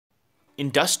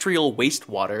Industrial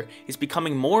wastewater is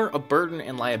becoming more a burden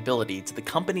and liability to the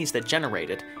companies that generate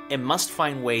it and must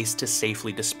find ways to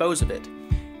safely dispose of it.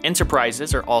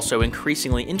 Enterprises are also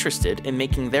increasingly interested in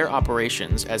making their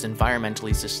operations as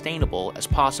environmentally sustainable as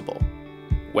possible.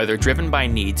 Whether driven by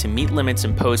need to meet limits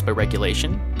imposed by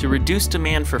regulation, to reduce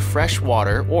demand for fresh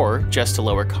water, or just to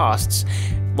lower costs,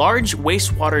 large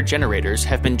wastewater generators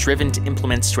have been driven to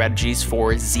implement strategies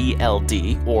for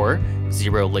ZLD, or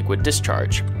Zero Liquid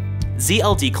Discharge.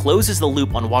 ZLD closes the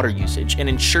loop on water usage and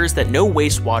ensures that no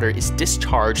wastewater is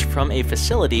discharged from a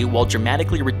facility while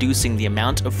dramatically reducing the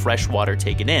amount of fresh water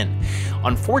taken in.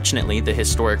 Unfortunately, the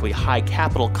historically high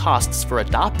capital costs for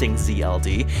adopting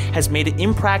ZLD has made it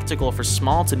impractical for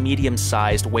small to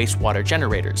medium-sized wastewater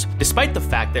generators, despite the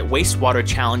fact that wastewater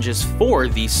challenges for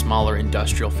these smaller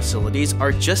industrial facilities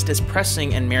are just as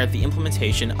pressing and merit the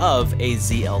implementation of a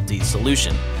ZLD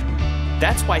solution.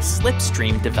 That's why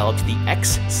Slipstream developed the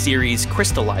X-Series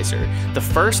Crystallizer, the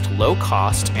first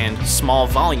low-cost and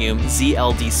small-volume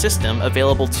ZLD system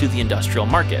available to the industrial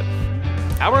market.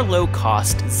 Our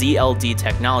low-cost ZLD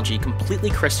technology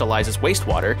completely crystallizes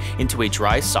wastewater into a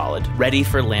dry solid, ready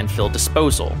for landfill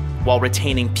disposal, while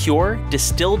retaining pure,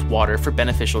 distilled water for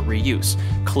beneficial reuse,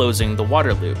 closing the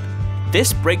water loop.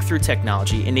 This breakthrough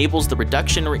technology enables the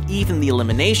reduction or even the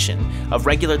elimination of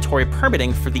regulatory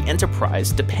permitting for the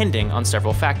enterprise depending on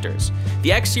several factors.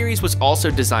 The X-Series was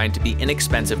also designed to be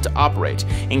inexpensive to operate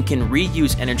and can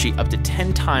reuse energy up to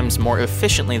 10 times more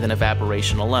efficiently than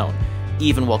evaporation alone,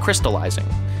 even while crystallizing.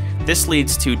 This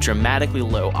leads to dramatically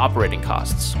low operating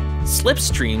costs.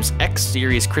 Slipstream's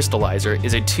X-Series Crystallizer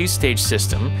is a two-stage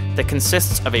system that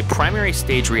consists of a primary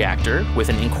stage reactor with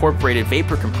an incorporated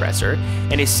vapor compressor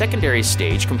and a secondary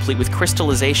stage complete with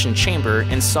crystallization chamber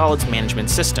and solids management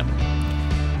system.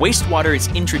 Wastewater is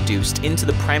introduced into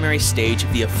the primary stage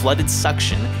via flooded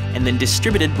suction and then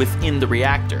distributed within the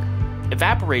reactor.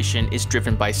 Evaporation is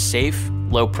driven by safe,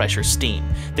 low-pressure steam.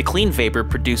 The clean vapor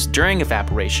produced during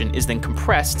evaporation is then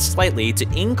compressed slightly to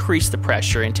increase the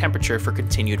pressure and temperature for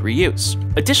continued reuse.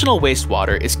 Additional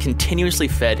wastewater is continuously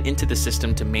fed into the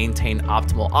system to maintain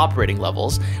optimal operating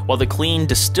levels, while the clean,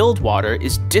 distilled water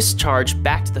is discharged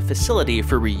back to the facility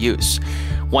for reuse.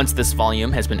 Once this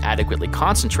volume has been adequately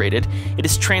concentrated, it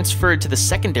is transferred to the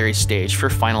secondary stage for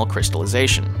final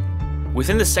crystallization.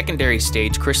 Within the secondary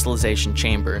stage crystallization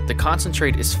chamber, the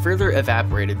concentrate is further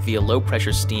evaporated via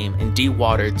low-pressure steam and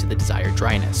dewatered to the desired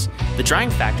dryness. The drying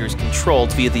factor is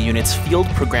controlled via the unit's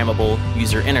field-programmable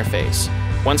user interface.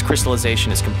 Once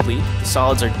crystallization is complete, the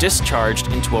solids are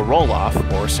discharged into a roll-off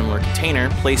or similar container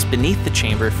placed beneath the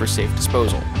chamber for safe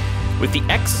disposal. With the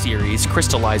X-Series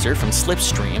Crystallizer from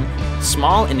Slipstream,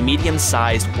 small and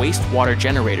medium-sized wastewater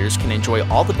generators can enjoy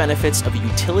all the benefits of a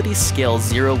utility-scale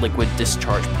zero-liquid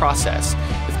discharge process,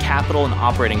 with capital and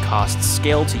operating costs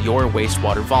scaled to your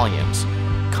wastewater volumes.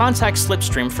 Contact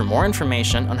Slipstream for more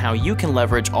information on how you can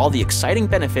leverage all the exciting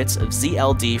benefits of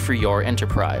ZLD for your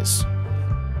enterprise.